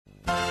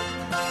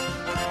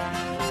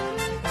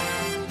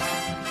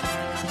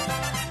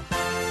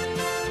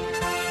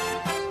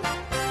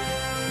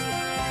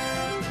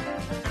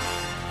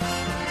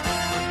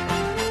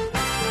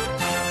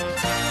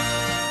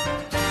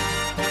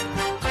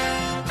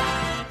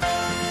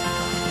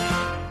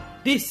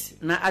This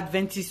na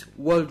Adventist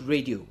World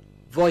Radio,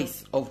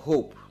 Voice of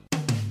Hope.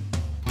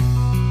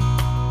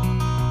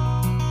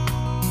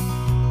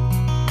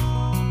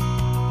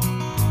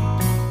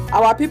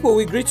 Our people,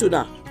 we greet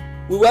una.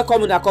 We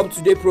welcome una come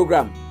today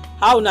program.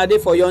 How una dey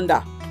for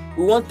yonder?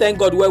 We want thank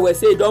God where we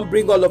say don't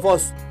bring all of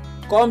us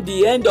come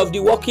the end of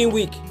the working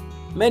week.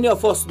 Many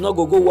of us no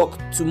go work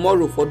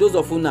tomorrow. For those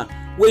of una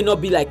wey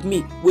not be like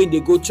me when they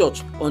go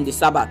church on the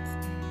Sabbath,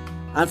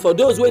 and for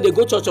those wey they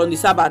go church on the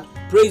Sabbath,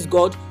 praise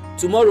God.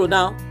 Tomorrow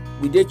now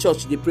we dey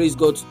church, they praise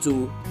God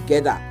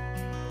together.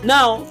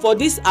 Now for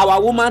this our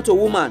woman to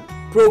woman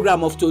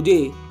program of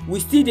today,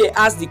 we still dey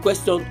ask the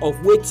question of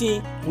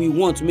wetin we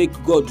want make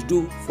God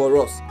do for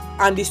us.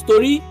 And the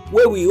story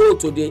wey we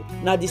hold today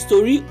na the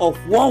story of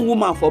one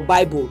woman for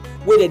Bible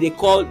wey they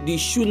call the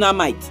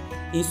Shunammite.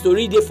 In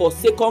story dey for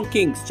 2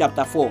 Kings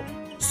chapter 4.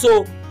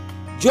 So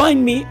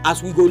join me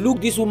as we go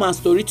look this woman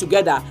story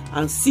together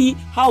and see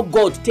how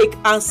God take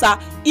answer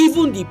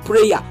even the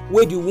prayer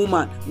wey the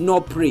woman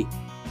not pray.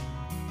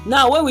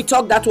 Now when we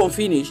talk that one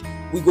finish,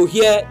 we go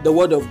hear the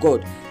word of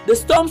God. The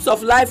storms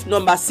of life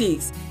number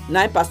 6,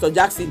 9 Pastor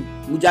Jackson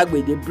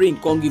Mujagbe they bring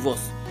come give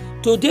us.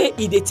 Today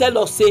he dey tell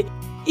us say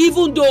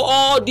even though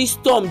all this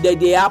storm that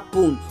they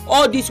happen,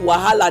 all this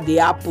wahala they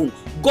happen,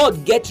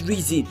 God get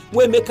reason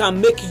wey make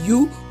am make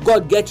you.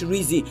 God get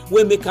reason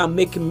wey make am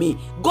make me.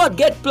 God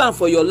get plan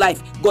for your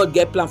life. God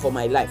get plan for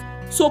my life.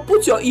 So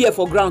put your ear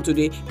for ground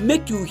today,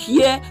 make you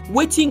hear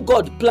wetin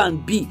God plan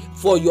be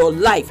for your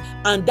life,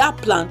 and that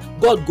plan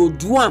God go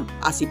do am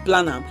as he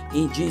plan am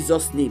in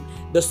Jesus name.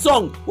 The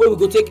song where we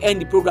go take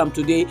end the program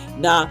today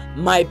na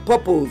My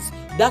Purpose.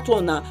 That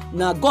one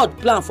na God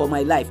plan for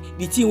my life.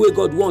 The thing where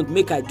God want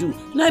make I do.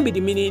 Now be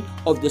the meaning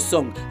of the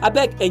song. I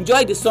beg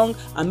enjoy the song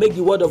and make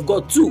the word of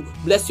God too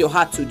bless your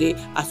heart today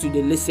as you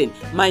dey listen.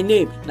 My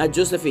name na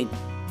Josephine.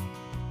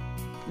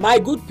 My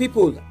good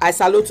people, I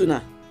salute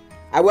una.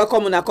 I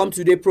welcome una come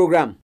today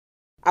program.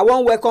 I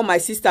want welcome my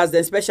sisters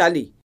then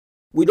especially.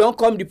 We don't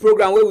come the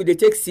program where we dey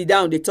take sit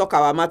down, they talk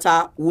our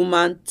matter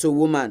woman to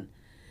woman.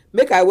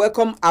 Make I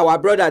welcome our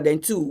brother then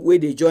too where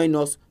they join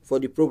us for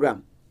the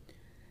program.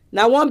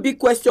 Now one big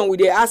question we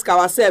dey ask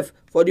ourselves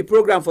for the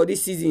program for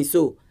this season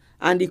so,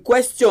 and the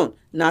question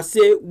now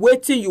say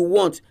wetin you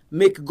want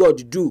make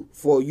God do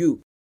for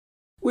you.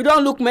 We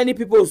don't look many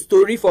people's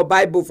story for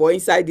Bible for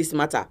inside this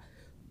matter.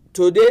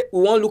 Today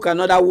we want look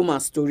another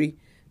woman's story.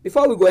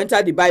 Before we go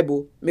enter the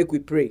Bible, make we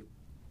pray.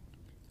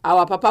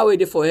 Our Papa wey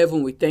dey for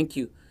heaven, we thank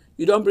you.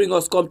 You don't bring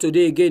us come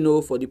today again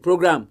for the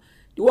program.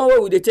 The one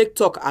where we dey take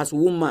talk as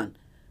woman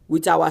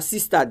with our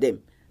sister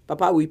them.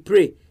 Papa, we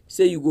pray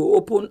say you go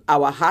open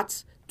our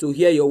hearts to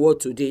hear your word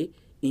today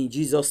in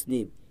Jesus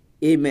name.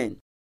 Amen.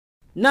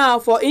 Now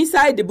for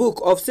inside the book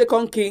of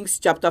 2 Kings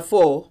chapter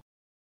 4,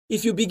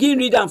 if you begin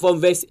reading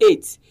from verse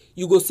 8,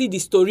 you go see the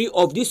story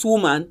of this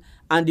woman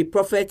and the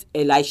prophet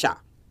Elisha.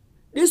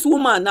 This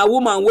woman na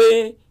woman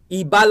wey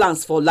he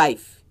balance for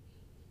life.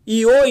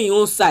 He own his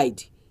own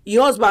side. His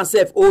husband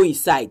self own his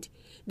side.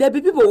 There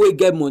be people wey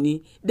get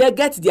money, they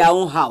get their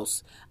own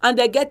house and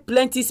they get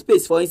plenty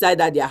space for inside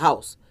that their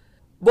house.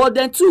 But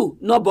then too,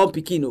 not born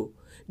pikin o.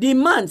 The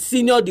man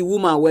senior the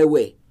woman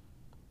well.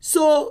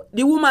 So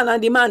the woman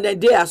and the man then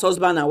they as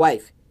husband and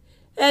wife.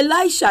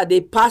 Elisha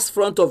they pass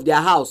front of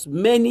their house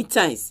many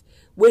times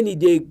when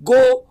they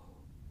go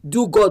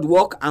do God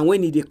work and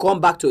when they come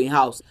back to his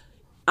house.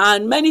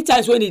 And many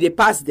times when they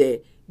pass there,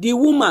 the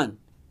woman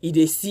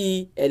they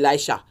see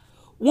Elisha.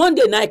 One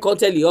day night come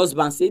tell the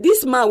husband say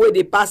this man where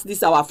they pass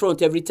this our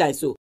front every time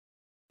so.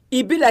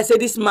 He be like say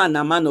this man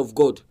a man of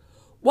God.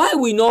 Why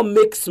we not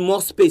make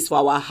small space for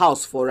our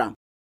house for him?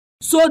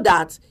 So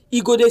that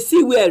he go dey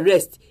see where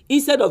rest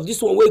instead of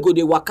this one where go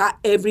dey waka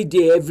every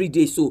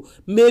day. So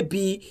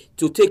maybe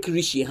to take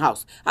reach in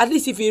house. At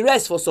least if he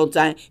rest for some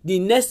time, the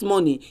next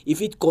morning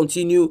if it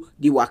continue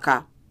the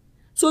waka.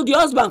 So the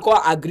husband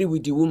come agree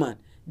with the woman.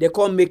 They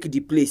come make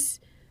the place.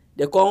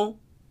 They come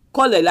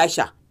call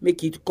Elisha,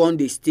 make it come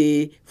they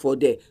stay for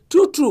there.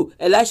 True,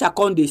 Elisha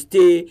come they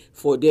stay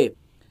for there.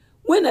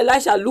 When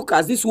Elisha look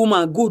as this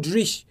woman good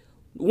rich,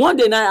 one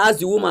day night ask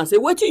the woman say,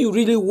 what do you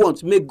really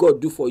want make God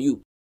do for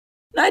you?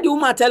 Now the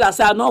woman tell her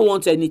say I don't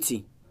want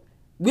anything.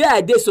 Where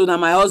I dey so na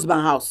my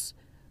husband house.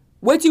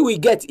 Wetin we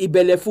get e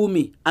belle full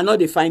me, I no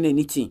dey find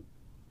anything.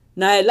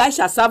 Now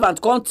Elisha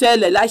servant come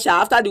tell Elisha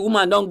after the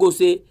woman don't go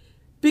say,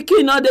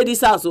 pikin no dey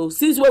this house o.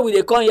 Since when we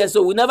dey come here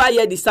so we never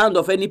hear the sound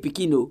of any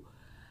pikin o.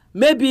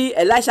 Maybe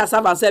Elisha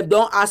servant self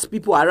don't ask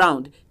people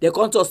around. They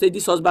come to say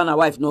this husband and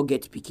wife no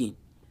get pikin.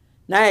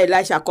 Now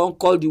Elisha come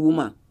call the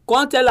woman.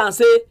 Come tell her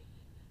say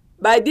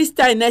by this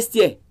time next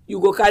year you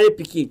go carry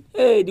pikin.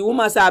 Hey, the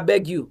woman say I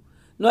beg you.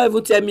 No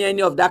even tell me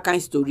any of that kind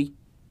of story.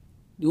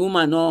 The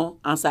woman no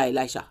answer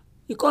Elisha.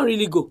 He can't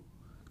really go.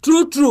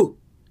 True.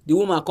 The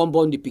woman come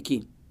born the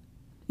pikin.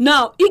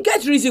 Now, he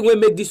get reason wey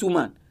make this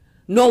woman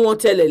no want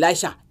tell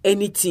Elisha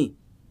anything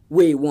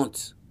wey he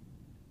want.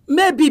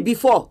 Maybe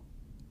before,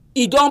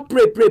 he don't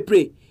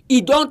pray.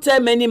 He don't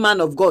tell many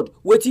man of God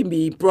wetin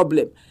be him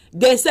problem.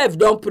 They self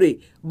don't pray,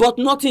 but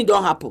nothing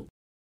don't happen.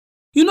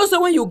 You know, say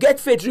when you get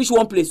faith reach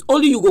one place,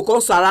 only you go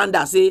come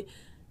surrender, say,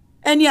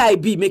 any I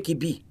be, make it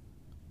be.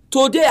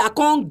 Today, I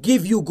can't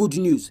give you good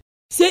news.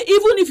 Say,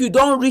 even if you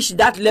don't reach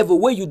that level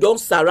where you don't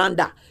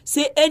surrender,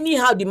 say,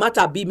 anyhow the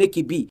matter be, make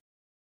it be.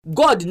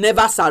 God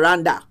never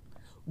surrender.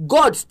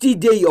 God still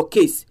dey your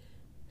case.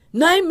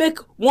 Now make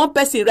one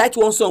person write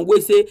one song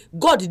where say,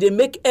 God, they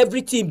make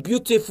everything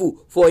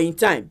beautiful for in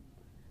time.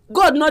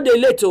 God not dey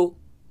late, oh.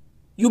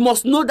 You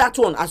must know that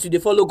one as you dey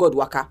follow God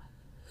waka.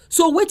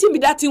 So waiting be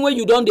that thing when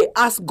you don't dey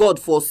ask God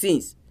for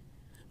sins.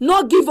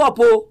 Not give up,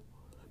 oh,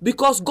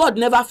 because God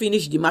never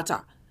finish the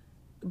matter.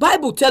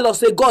 Bible tell us,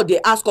 say, God, they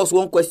ask us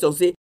one question,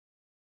 say,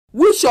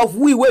 which of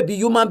we will be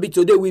human be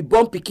today, we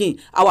born pikin,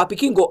 our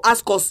pikin go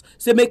ask us,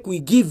 say, make we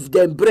give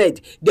them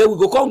bread, then we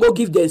go come go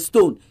give them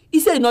stone. He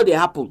say, no, they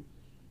happen.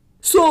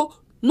 So,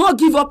 not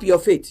give up your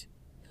faith.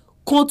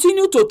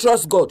 Continue to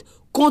trust God.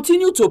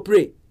 Continue to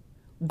pray.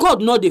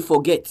 God not they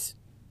forget.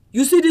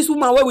 You see this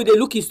woman where we dey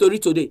look his story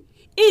today.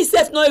 He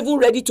himself not even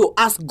ready to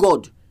ask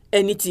God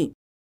anything.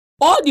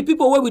 All the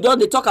people where we don't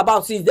they talk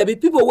about since there be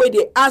people where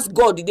they ask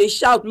God, they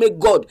shout, make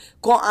God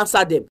come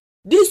answer them.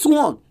 This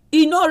one,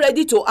 he not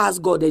ready to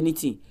ask God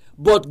anything,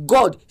 but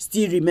God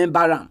still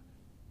remember him.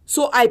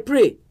 So I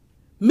pray,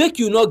 make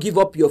you not give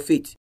up your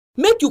faith.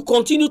 Make you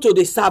continue to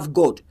dey serve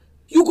God.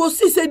 You go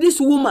see, say, this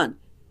woman,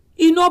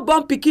 he not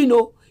born pikin,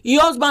 oh, his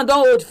husband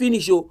don't hold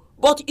finish, oh,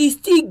 but he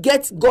still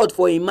gets God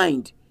for him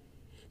mind.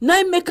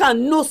 Now make her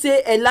know,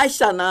 say,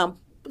 Elisha na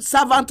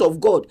servant of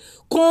God,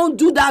 can't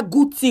do that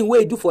good thing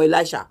where he do for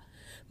Elisha.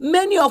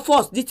 Many of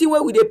us, the thing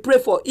where we dey pray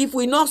for, if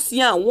we not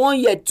see am 1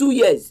 year, 2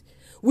 years,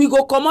 we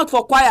go come out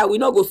for choir, we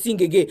not go sing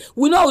again.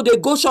 We not go dey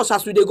go church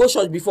as we dey go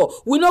church before.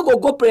 We not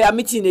go prayer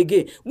meeting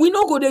again. We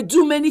not go dey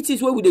do many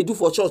things where we dey do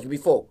for church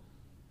before.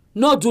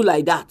 Not do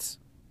like that.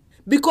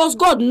 Because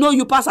God know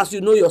you pass as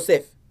you know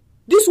yourself.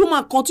 This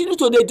woman continue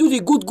to dey do the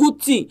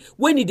good thing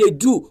when he dey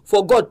do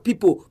for God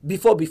people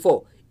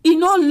before. He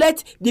not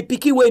let the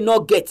pikin wey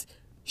not get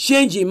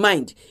change in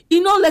mind.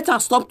 He not let her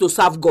stop to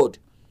serve God.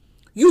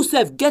 You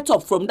self get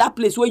up from that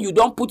place where you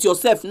don't put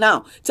yourself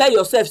now. Tell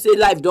yourself, say,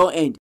 life don't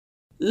end.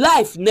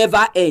 Life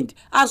never end.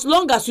 As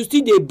long as you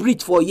still dey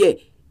breathe for year,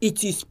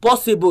 it is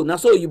possible. Now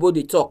so you both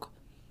dey talk.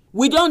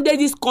 We don't dey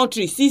this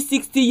country see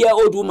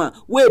 60-year-old woman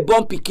wey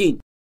born pikin.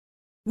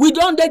 We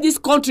don't dey this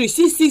country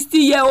see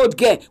 60-year-old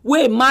girl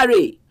wey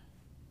marry.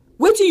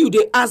 Wetin you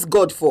dey ask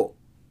God for?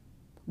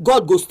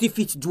 God go still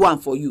fit do am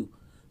for you.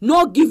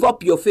 No give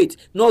up your faith.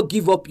 No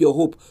give up your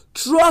hope.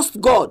 Trust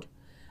God.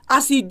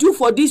 As he do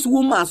for this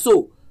woman,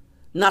 so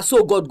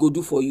God go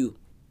do for you.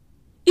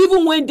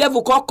 Even when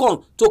devil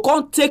come to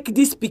come take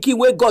this pikin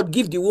where God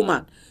give the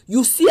woman,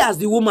 you see as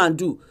the woman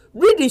do.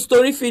 Read the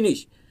story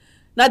finish.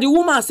 Now the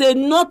woman say,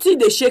 nothing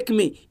they shake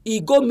me. He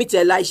go meet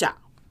Elisha.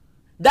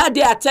 That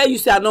day I tell you,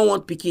 say, I don't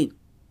want pikin.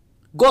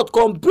 God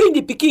come bring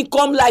the pikin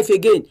come life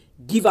again.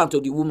 Give am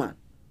to the woman.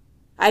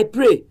 I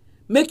pray,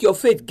 make your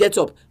faith get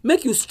up.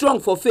 Make you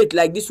strong for faith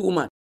like this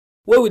woman.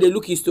 Where will they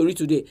look his story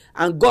today?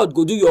 And God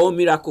go do your own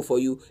miracle for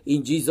you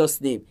in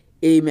Jesus' name.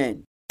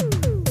 Amen.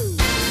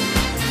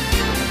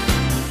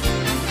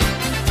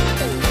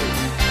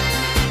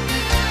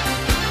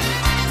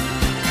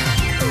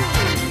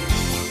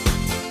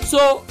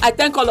 So I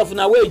thank all of you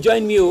now where you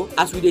join me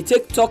as we dey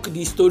talk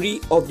the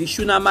story of the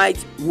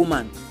Shunammite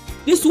woman.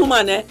 This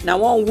woman now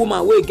one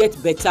woman where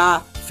get better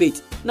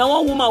faith. Now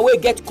one woman where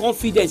get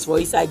confidence for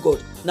inside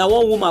God. Now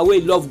one woman where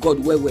love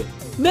God well.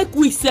 Make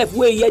we self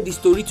where hear the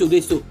story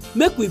today, so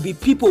make we be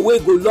people where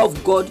go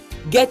love God,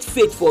 get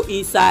faith for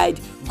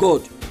inside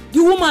God.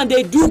 The woman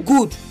they do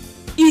good.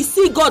 He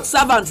see God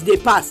servants they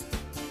pass.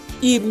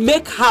 He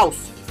make house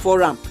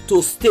for am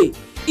to stay.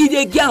 He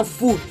dey give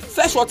food,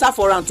 fresh water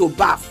for am to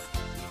bath.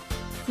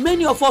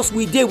 Many of us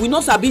we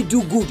not sabi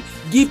do good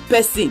give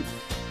person.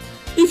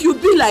 If you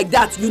be like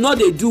that, you know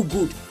they do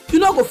good. You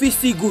not go fit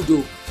see good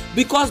though,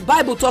 because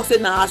Bible talks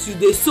say now as you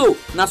dey sow,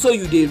 now so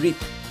you dey reap.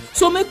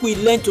 So make we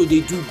learn to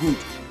dey do good.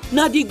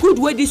 Now the good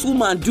way this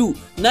woman do,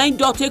 9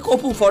 door take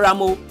open for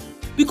am,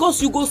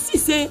 because you go see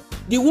say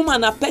the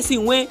woman a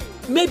person when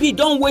maybe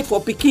don't wait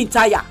for pikin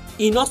tire.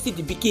 He not see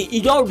the pikin,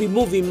 he don't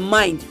remove in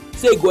mind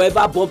say he go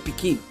ever born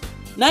pikin.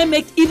 Now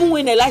make even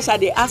when Elisha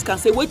they ask and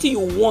say, what do you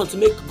want to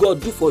make God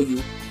do for you?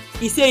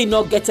 He say he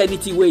not get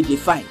anything where they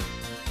find,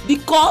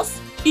 because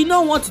he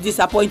not want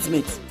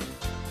disappointment.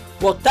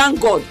 But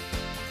thank God,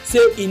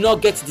 say he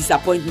not get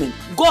disappointment.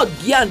 God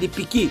give the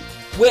pikin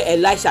where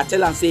Elisha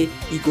tell and say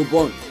he go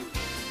born.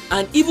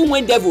 And even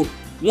when devil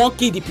won't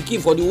kill the pikin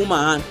for the woman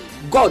hand,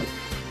 God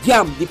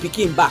give the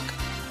pikin back.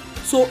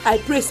 So I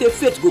pray, say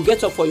faith go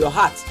get up for your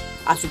heart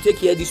as you take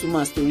hear this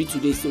woman's story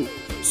today,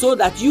 so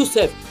that you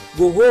self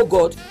go hold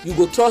God, you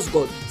go trust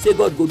God, say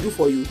God go do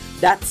for you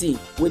that thing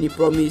when he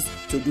promised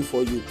to do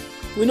for you.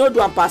 We no do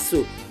am pass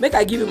so. Make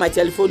I give you my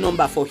telephone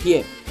number for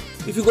here.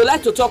 If you go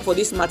like to talk for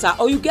this matter,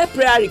 or you get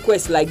prayer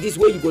requests like this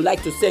where you go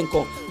like to send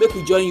come, make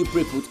we join you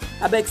pray put.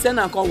 Abeg send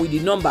and come with the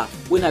number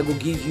when I go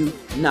give you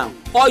now.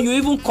 Or you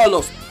even call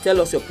us,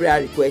 tell us your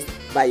prayer request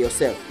by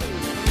yourself.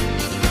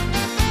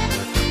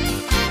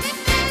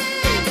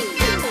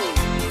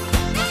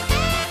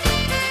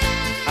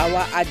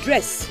 Our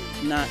address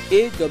na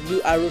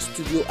AWR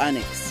Studio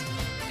Annex,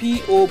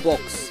 P.O.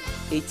 Box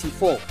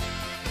 84,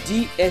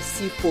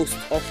 DSC Post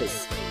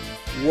Office,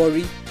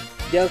 Warri,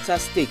 Delta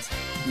State,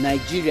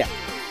 Nigeria.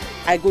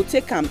 I go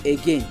take am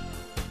again.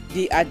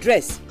 The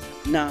address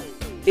na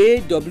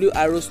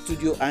AWR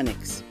Studio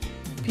Annex,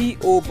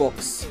 P.O.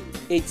 Box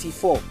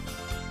 84,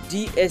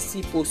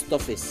 DSC Post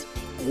Office,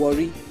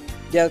 Warri,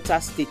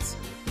 Delta State,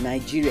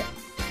 Nigeria.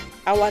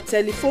 Our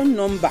telephone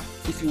number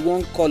if you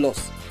wan call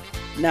us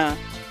na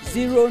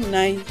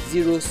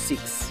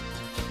 0906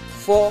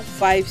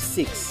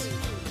 456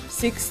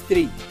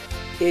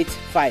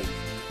 6385.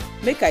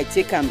 Make I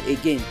take am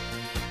again.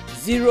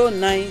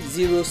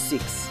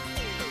 0906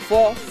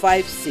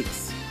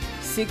 456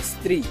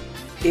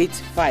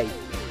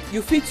 6385.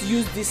 You fit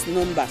use this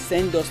number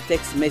send us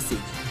text message,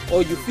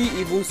 or you fit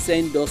even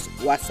send us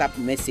WhatsApp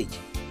message.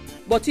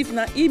 But if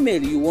na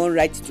email you wan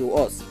write to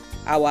us,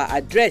 our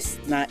address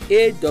na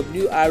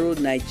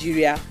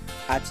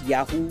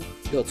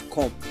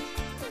awrnigeria@yahoo.com.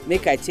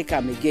 Make I take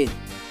am again.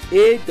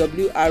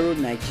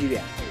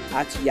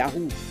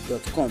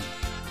 awrnigeria@yahoo.com.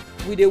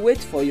 We dey wait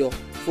for your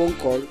phone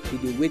call, we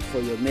dey wait for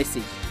your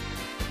message.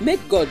 Make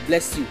God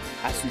bless you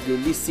as you dey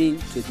listen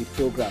to the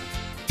program.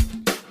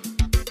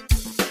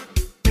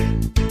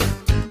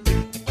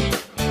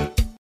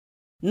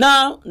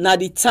 Now na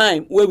the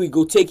time wey we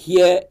go take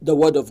hear the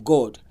word of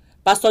God.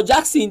 Pastor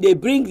Jackson dey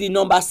bring the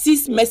number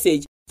 6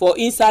 message for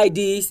inside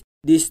the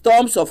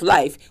storms of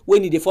life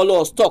when he dey follow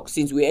us talk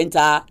since we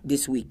enter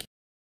this week.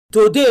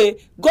 Today,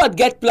 God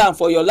get plan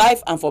for your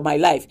life and for my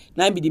life.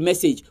 Now be the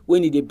message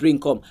when he dey bring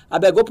come.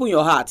 Abeg open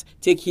your heart,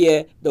 take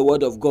hear the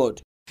word of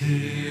God.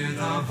 Hear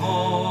the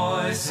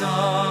voice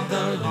of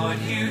the Lord,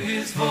 hear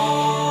his voice.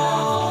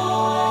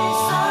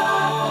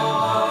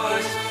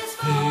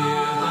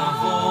 Hear the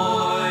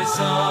voice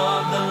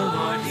of the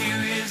Lord,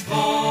 hear his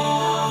voice.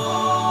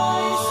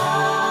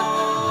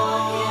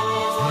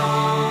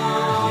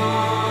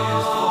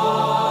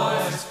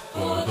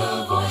 For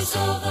the voice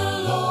of the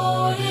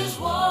Lord is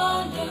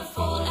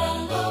wonderful,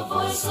 and the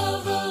voice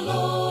of the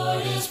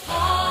Lord is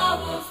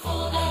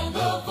powerful, and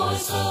the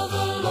voice of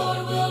the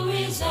Lord will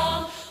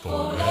resound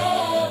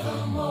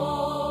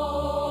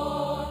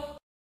forevermore.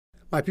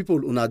 My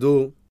people,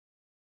 unado,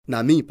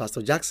 na me,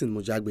 Pastor Jackson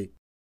Mojagbe,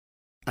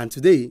 and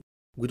today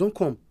we don't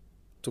come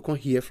to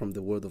hear from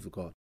the word of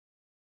God.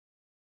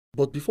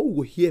 But before we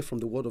go hear from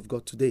the word of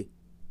God today,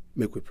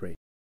 make we pray.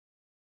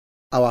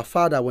 Our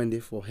Father, when they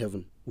for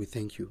heaven, we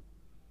thank you.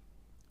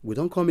 We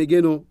don't come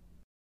again,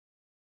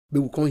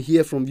 but we come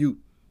hear from you.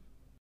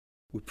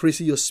 We pray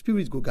see your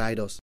spirit go guide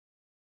us,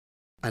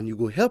 and you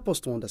go help us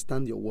to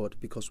understand your word,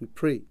 because we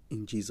pray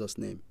in Jesus'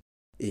 name.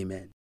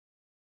 Amen.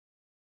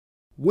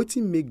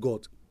 Wetin make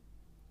God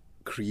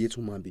create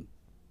human being?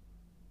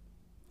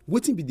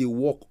 Wetin be the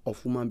work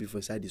of human being for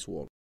inside this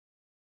world?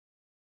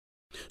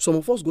 Some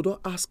of us go don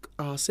ask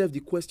ourselves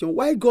the question,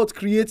 why God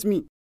create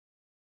me?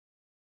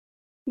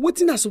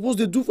 Wetin I supposed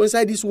to do for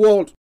inside this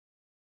world?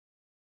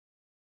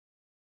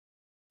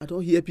 I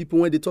don't hear people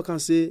when they talk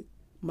and say,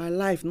 my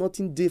life,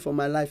 nothing dey for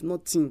my life,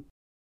 nothing.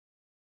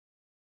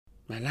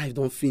 My life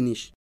don't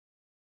finish.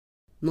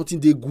 Nothing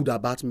dey good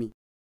about me.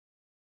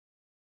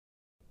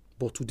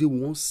 But today we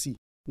won't see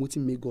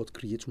wetin make God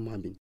create human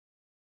being.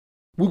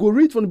 We go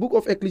read from the book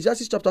of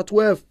Ecclesiastes chapter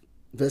 12,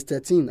 verse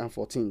 13 and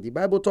 14. The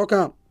Bible talk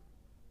am.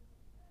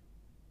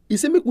 He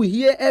say make we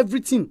hear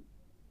everything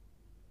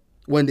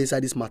when they say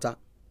this matter.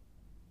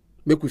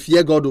 Make we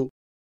fear God, oh.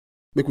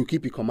 Make we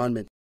keep his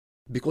commandment.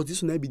 Because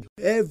this will not be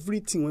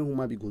everything when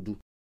human being go do.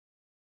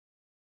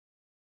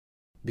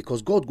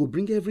 Because God go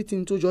bring everything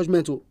into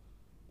judgment, oh.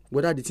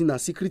 Whether the thing a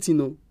secret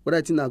thing, oh, whether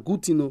the thing a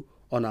good thing, oh,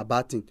 or a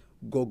bad thing,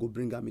 God go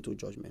bring them into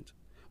judgment.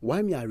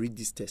 Why me I read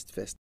this text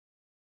first?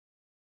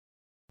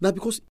 Now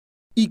because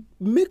it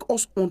make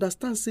us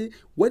understand, say,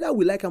 whether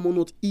we like him or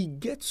not, he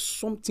gets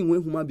something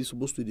when human be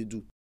supposed to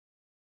do.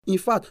 In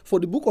fact, for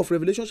the book of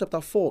Revelation chapter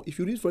 4, if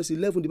you read verse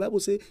 11, the Bible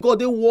says,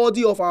 God is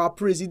worthy of our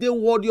praise, he is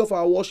worthy of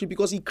our worship,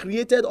 because he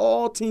created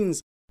all things,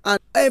 and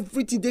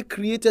everything they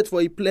created for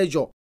a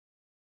pleasure.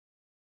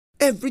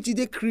 Everything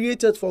they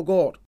created for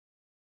God.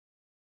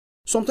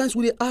 Sometimes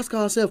we ask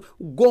ourselves,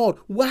 God,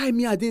 why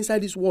me I dey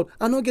inside this world?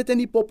 I don't get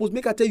any purpose.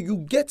 Make I tell you, you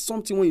get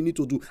something when you need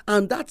to do.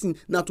 And that thing,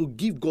 not to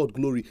give God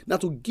glory,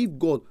 not to give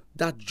God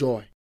that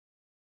joy.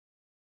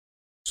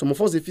 Some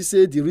of us, if you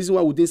say the reason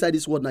why we dey inside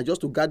this world, now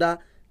just to gather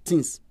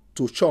things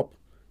to chop,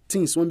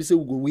 things when we say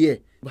we go wear,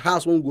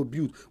 house when we go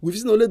build. We've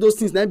seen only those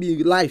things, that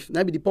be life,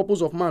 that be the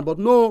purpose of man. But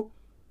no.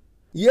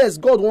 Yes,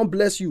 God won't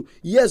bless you.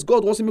 Yes,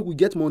 God wants to make we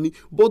get money,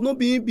 but not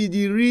be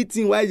the real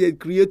thing why they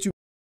create you.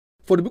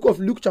 For the book of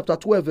Luke chapter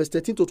 12, verse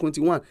 13 to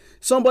 21,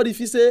 somebody if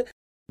you say,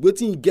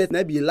 waiting you get,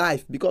 maybe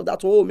life, because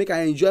that's all, make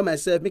I enjoy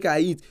myself, make I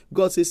eat.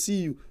 God say,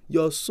 see you,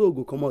 your soul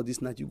go come out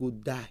this night, you go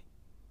die.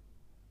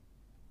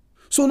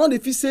 So not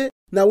if you say,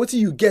 now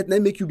waiting you get, now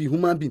make you be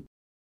human being.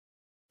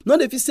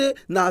 Not if you say,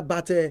 nah,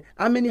 but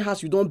how many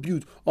houses you don't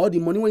build, all the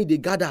money when they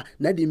gather,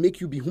 now they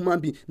make you be human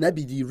being, now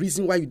be the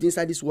reason why you dey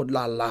inside this world,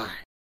 la.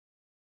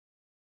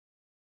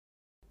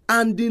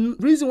 And the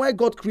reason why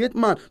God create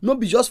man, not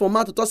be just for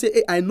man to talk, say,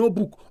 hey, I know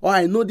book, or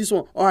I know this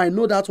one, or I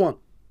know that one.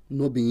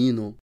 No be, you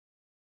know.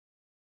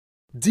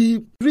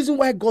 The reason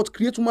why God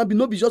create woman be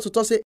not be just to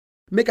talk, say,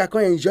 make I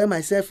come enjoy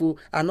myself,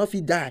 and not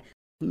fit die.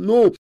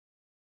 No.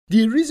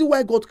 The reason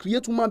why God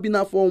create woman be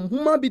now for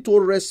woman be to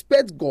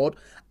respect God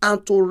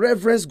and to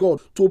reverence God,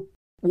 to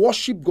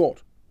worship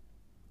God.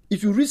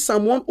 If you read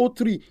Psalm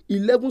 103,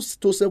 11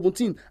 to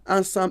 17,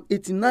 and Psalm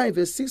 89,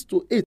 verse 6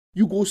 to 8,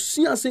 you go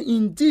see and say,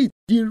 indeed,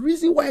 the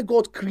reason why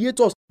God create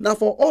us, now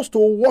for us to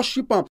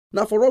worship Him,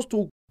 now for us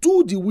to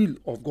do the will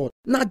of God.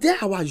 Now there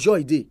our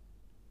joy day.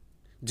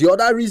 The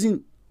other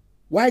reason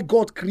why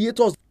God create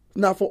us,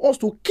 now for us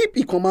to keep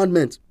His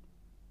commandment.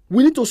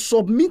 We need to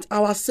submit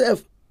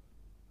ourselves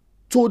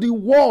to the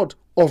word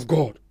of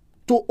God,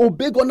 to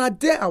obey God. Now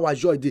there our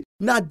joy day.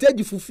 Now there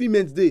the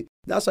fulfillment day.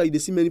 That's why you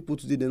see many people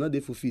today, they're not they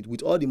fulfilled.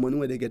 With all the money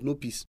where they get no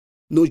peace,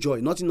 no joy,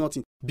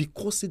 nothing.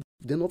 Because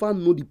they never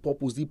know the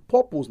purpose. The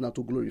purpose now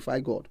to glorify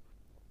God.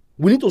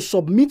 We need to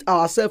submit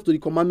ourselves to the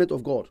commandment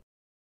of God.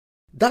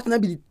 That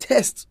might be the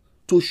test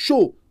to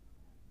show,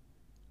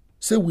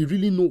 say we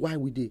really know why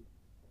we did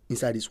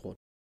inside this world.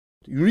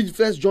 You read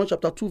 1 John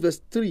chapter 2,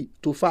 verse 3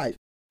 to 5.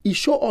 It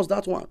shows us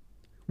that one.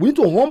 We need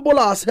to humble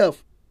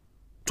ourselves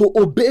to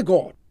obey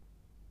God.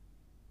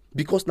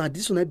 Because now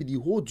this will not be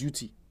the whole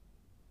duty.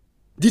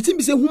 The thing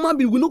be say, human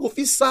being, we not go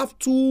fit serve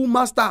two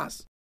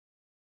masters.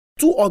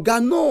 Two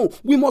oga, no.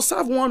 We must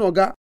serve one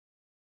oga.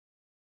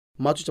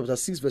 Matthew chapter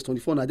 6, verse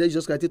 24. Now there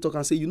Jesus Christ talk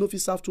and say, you know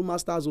fit serve two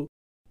masters. Oh.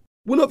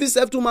 We know fit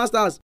serve two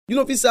masters. You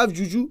know fit serve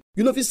juju.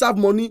 You know fit serve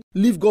money.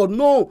 Leave God.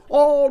 No.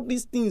 All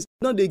these things,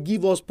 now they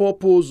give us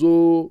purpose.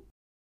 Oh.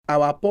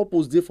 Our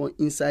purpose there for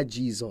inside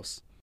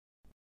Jesus.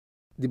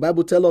 The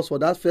Bible tells us for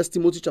that 1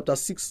 Timothy chapter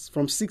 6,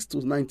 from 6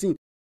 to 19.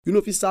 You know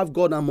if you serve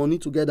God and money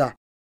together.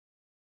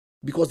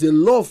 Because the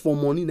love for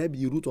money may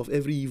be the root of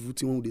every evil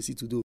thing they see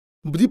to do.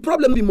 But the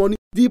problem is money.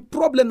 The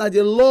problem is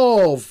the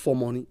love for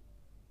money.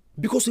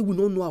 Because we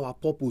don't know our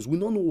purpose. We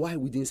don't know why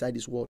we're inside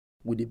this world.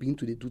 We begin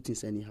to do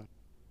things anyhow.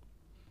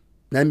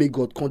 Now may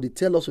God come. They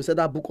tell us, we said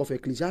that book of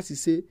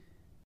Ecclesiastes say,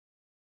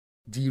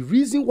 the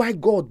reason why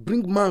God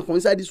bring man from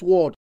inside this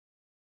world,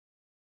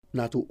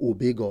 now to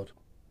obey God.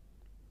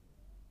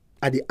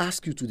 And they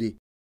ask you today,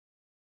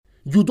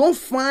 you don't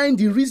find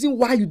the reason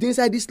why you're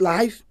inside this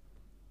life?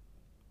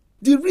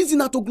 The reason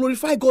are to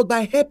glorify God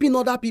by helping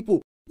other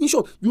people. In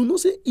short, you know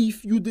say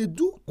if you they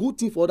do good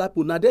thing for other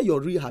people, now there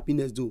your real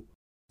happiness do.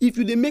 If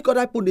you they make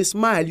other people they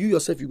smile, you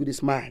yourself you go they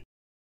smile.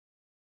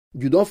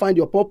 You don't find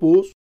your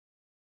purpose.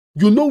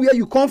 You know where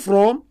you come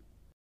from.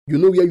 You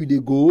know where you they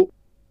go.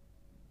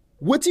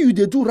 What you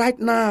they do right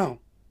now?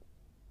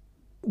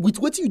 With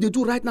what you they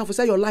do right now for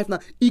say your life now,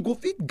 it go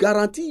fit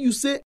guarantee you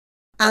say,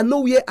 I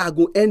know where I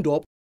go end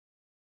up.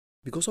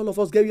 Because all of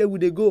us get where we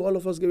they go. All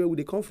of us get where we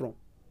they come from.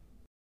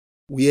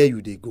 Where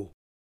you they go.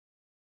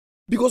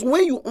 Because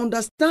when you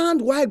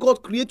understand why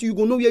God created you, you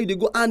go know where you they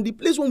go. And the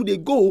place where they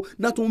go,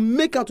 now to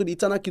make out to the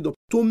eternal kingdom.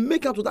 To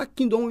make out to that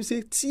kingdom, when we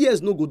say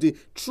tears no go there,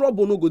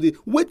 trouble no go there.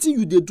 What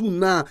you they do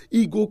now,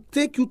 it go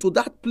take you to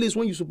that place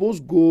when you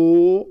supposed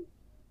go.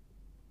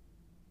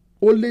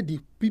 Only the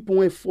people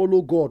when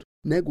follow God,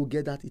 now go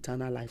get that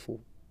eternal life. Oh.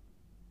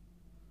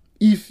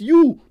 If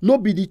you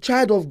not be the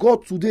child of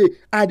God today,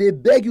 I dey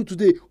beg you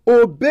today,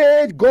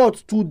 obey God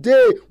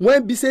today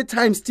when be say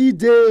time still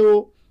day.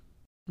 Oh.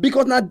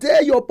 Because now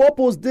there your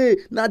purpose day,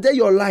 now there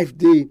your life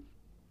day.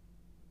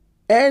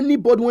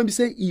 Anybody when be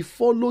say he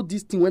follow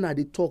this thing when I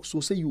dey talk,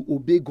 so say you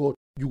obey God,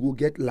 you will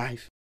get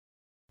life.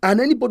 And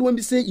anybody when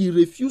be say he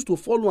refuse to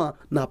follow,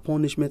 na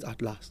punishment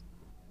at last.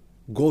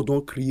 God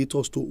don't create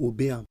us to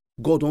obey him.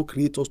 God don't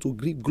create us to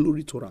give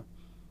glory to him.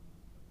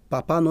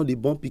 Papa not the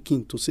born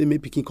pikin to say, may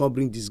pikin can't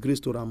bring disgrace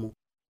to Ramo.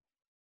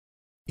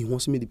 He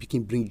wants me the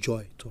pikin bring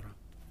joy to Ram.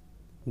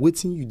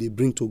 Waiting you they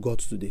bring to God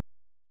today.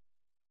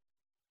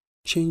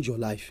 Change your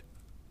life.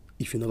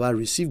 If you never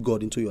receive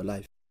God into your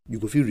life, you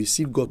go feel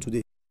receive God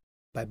today.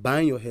 By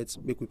bowing your heads,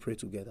 make we pray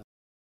together.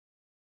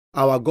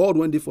 Our God,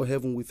 one day for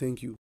heaven, we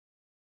thank you.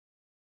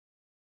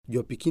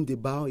 Your pikin they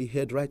bow his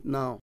head right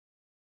now.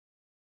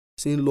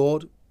 Saying,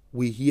 Lord,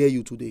 we hear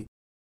you today.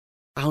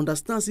 I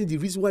understand, see, the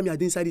reason why me are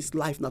inside this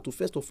life now to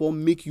first of all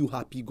make you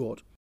happy,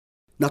 God.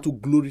 Now to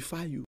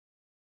glorify you.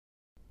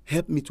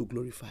 Help me to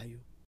glorify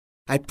you.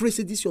 I pray,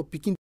 say this your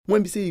picking.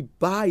 When we say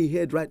bow your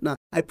head right now,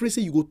 I pray,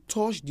 say you go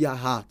touch their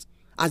heart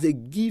as they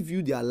give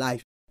you their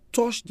life.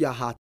 Touch their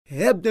heart.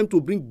 Help them to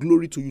bring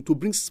glory to you, to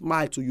bring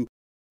smile to you.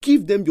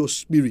 Give them your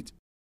spirit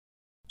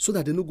so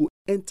that they don't go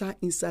enter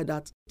inside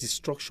that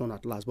destruction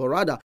at last, but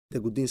rather they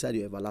go inside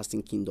your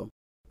everlasting kingdom.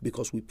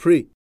 Because we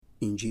pray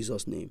in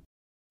Jesus' name.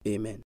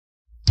 Amen.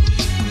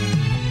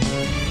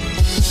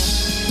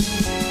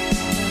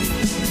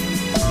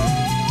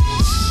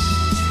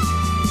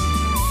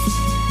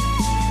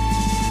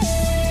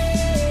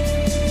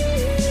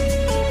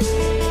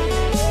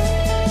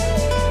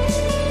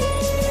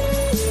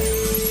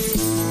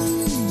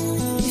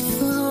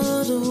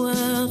 Before the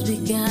world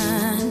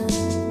began,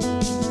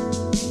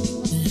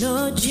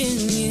 Lord, you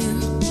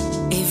knew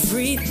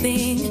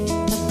everything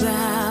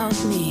about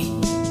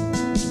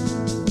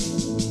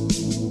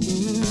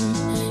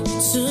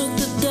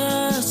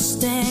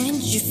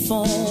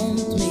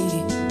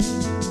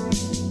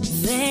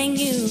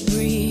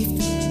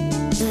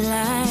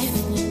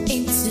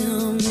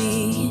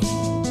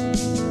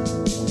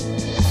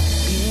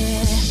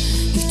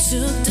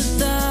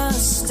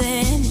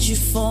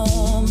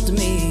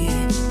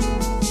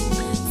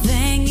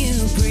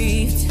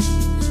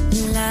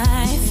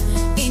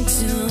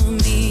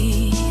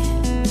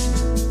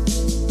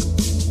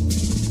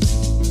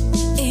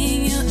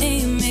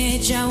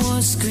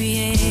was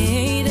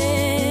created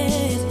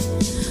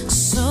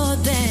so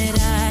that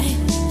I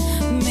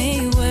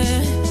may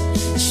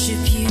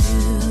worship you.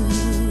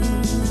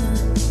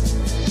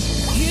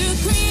 You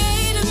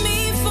created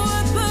me for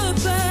a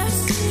purpose.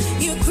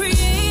 You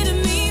created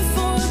me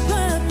for a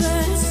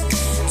purpose.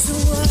 To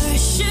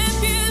worship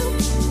you.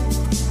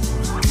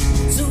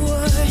 To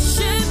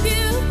worship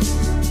you.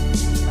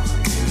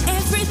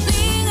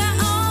 Everything I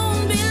own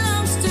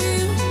belongs to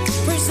you.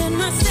 Present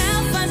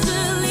myself as a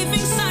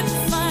living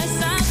sacrifice.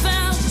 I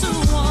vow to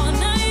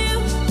honor you.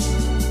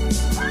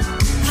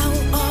 I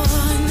will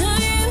honor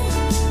you.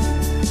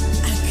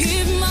 I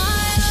give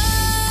my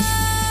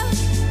all.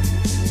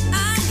 I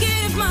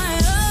give my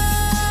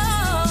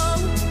all.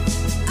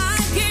 I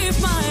give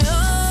my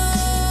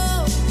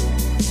all.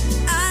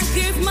 I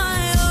give my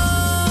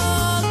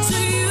all to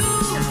you.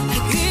 I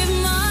give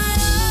my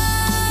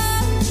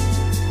all.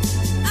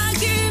 I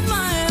give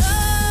my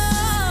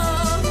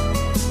all.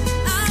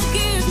 I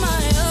give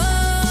my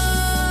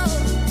all.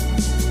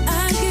 I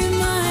give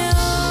my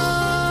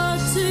all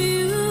to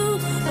you.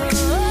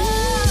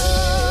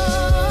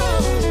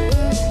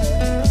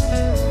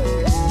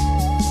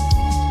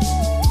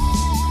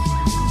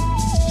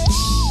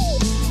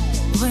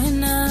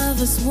 When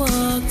others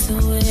walked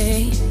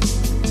away,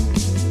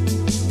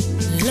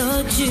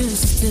 Lord, you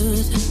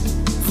stood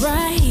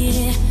right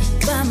here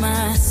by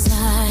my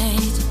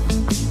side.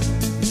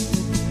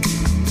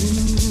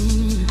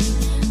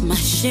 My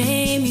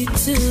shame you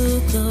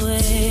took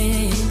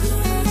away.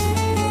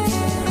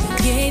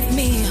 You gave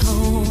me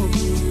hope.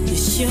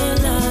 Your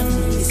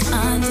love is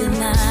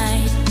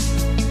undenied.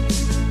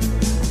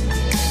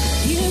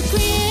 You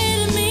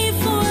created me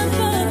for a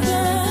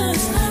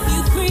purpose.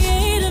 You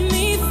created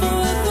me for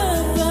a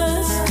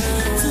purpose.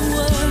 To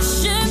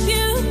worship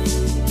you.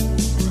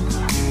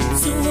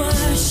 To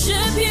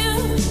worship you.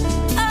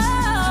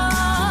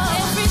 Oh,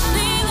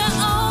 everything I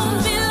own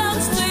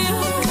belongs to you.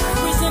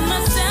 Present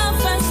myself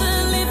as a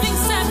living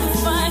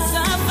sacrifice. I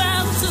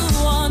vow to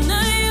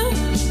honor you.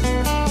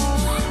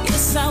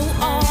 Yes, I will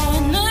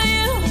honor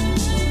you.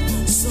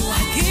 So I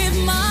give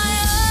my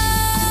all.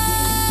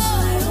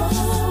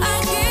 I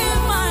give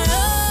my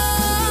all.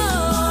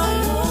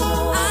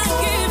 I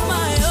give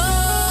my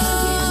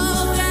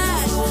all.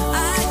 God,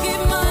 I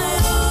give my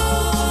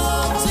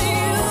all to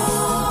you.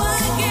 I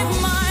give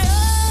my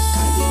all.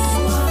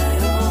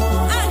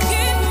 I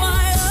give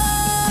my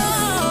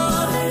all.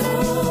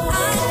 I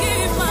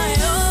give my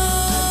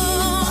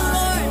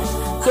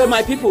all. So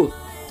my people,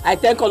 I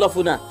thank all of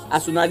una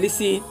as una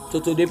listen to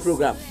today's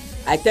program.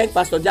 I thank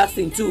Pastor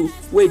Jackson too,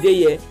 wey dey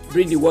here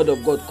bring the word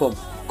of God come.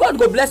 God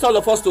go bless all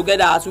of us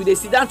together as we dey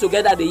sit down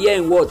together dey hear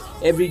him word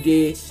every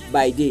day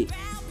by day.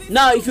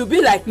 Now if you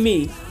be like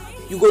me,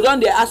 you go don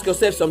dey ask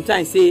yourself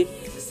sometimes say,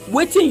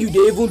 wetin you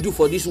dey even do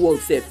for this world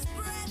sef?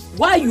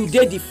 Why you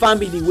dey the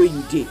family wey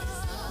you dey?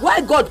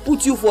 Why God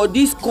put you for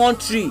this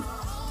country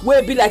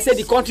wey be like say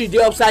the country dey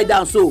upside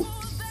down so?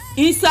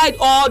 Inside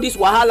all this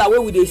wahala wey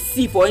we dey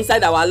see for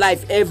inside our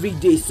life every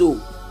day so,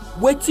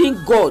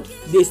 wetin God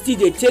dey still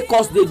dey take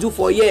us dey do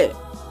for here?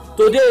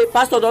 Today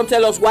pastor don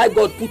tell us why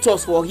God put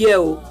us for here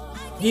o.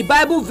 The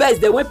Bible verse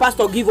dem wey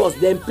pastor give us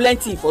dem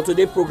plenty for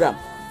today program,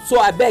 so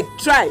abeg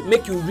try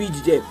make you read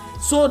them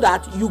so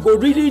that you go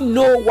really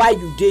know why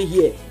you dey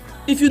here.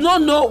 If you no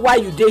know why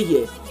you dey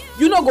here,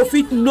 you no go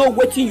fit know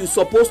wetin you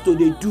suppose to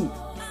dey do.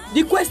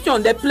 The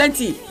question dey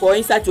plenty for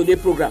inside today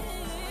program,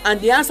 and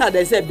the answer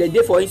themselves dey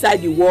dey for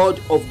inside the word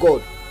of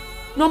God.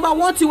 Number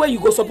one thing wey you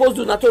go suppose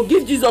do na to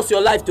give Jesus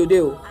your life today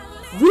o.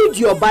 Read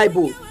your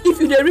Bible. If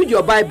you dey read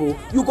your Bible,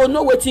 you go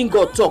know wetin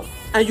God talk,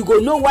 and you go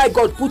know why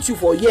God put you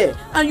for here,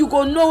 and you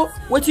go know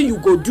wetin you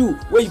go do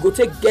wey you go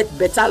take get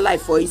better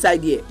life for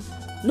inside here.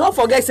 No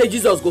forget say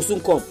Jesus go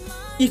soon come.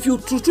 If you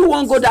true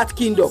wan go that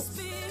kingdom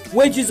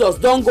wey Jesus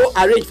don go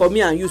arrange for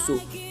me and you so,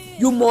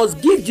 you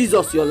must give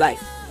Jesus your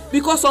life,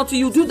 because until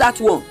you do that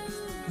one,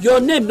 your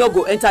name no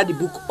go enter the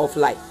book of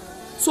life.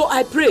 So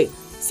I pray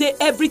say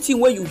everything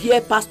wey you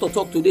hear pastor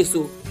talk today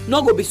so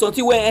no go be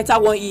something wey enter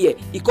one ear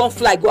e come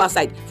fly go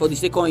outside for the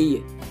second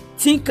ear.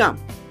 Think am.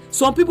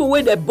 Some people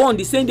wey dey born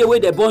the same day wey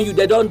dey born you,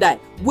 they don die.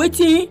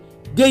 Wetin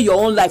dey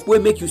your own life wey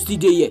make you still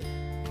dey here?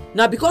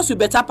 Na because you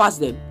better pass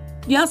them?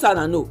 The answer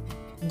na no.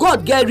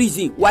 God get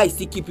reason why he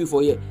still keep you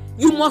for here.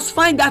 You must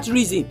find that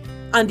reason,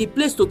 and the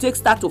place to take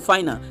start to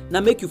find am na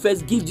make you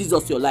first give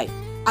Jesus your life.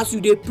 As you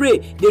dey pray,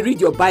 dey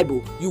read your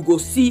Bible, you go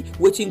see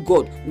wetin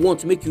God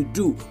want make you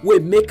do wey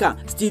make am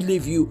still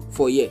leave you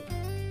for here.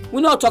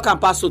 We no talk am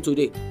pass so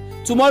today.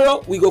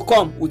 Tomorrow we go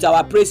come with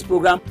our praise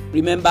program.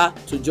 Remember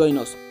to join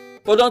us.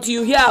 But until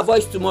you hear our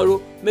voice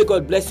tomorrow, may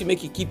God bless you, make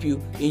he keep you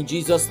in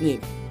Jesus'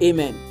 name.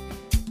 Amen.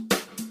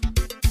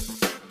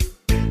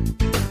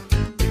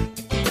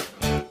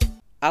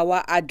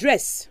 Our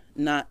address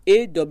na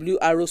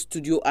AWR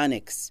Studio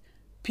Annex,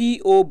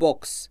 P.O.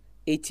 Box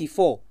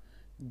 84,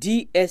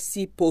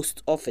 DSC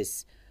Post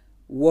Office,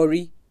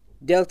 Warri,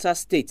 Delta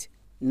State,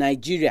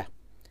 Nigeria.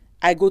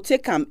 I go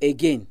take am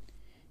again.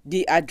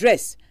 The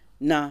address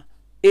na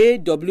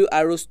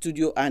AWR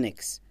Studio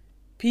Annex,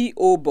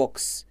 P.O.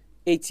 Box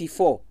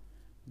 84,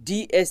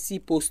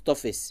 DSC Post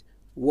Office,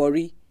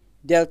 Warri,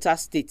 Delta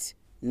State,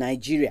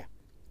 Nigeria.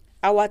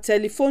 Our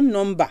telephone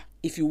number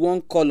if you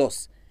wan call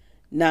us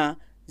na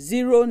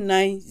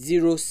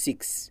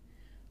 0906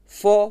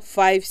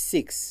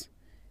 456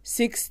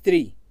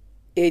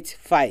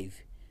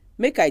 6385.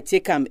 Make I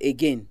take am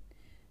again.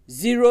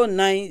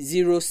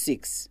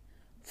 0906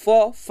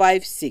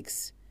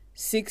 456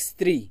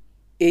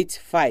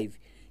 6385.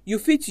 You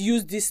fit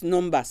use this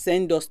number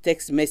send us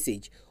text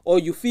message, or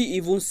you fit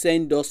even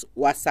send us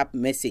WhatsApp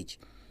message.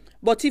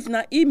 But if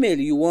na email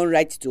you wan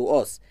write to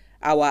us,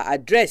 our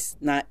address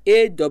na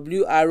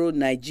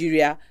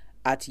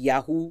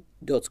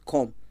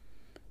awronigeria@yahoo.com.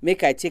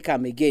 Make I take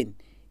am again.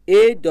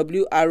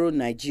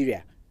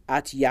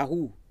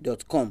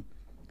 awronigeria@yahoo.com.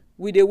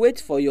 We dey wait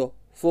for your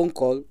phone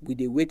call. We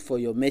dey wait for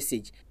your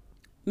message.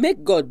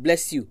 Make God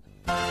bless you.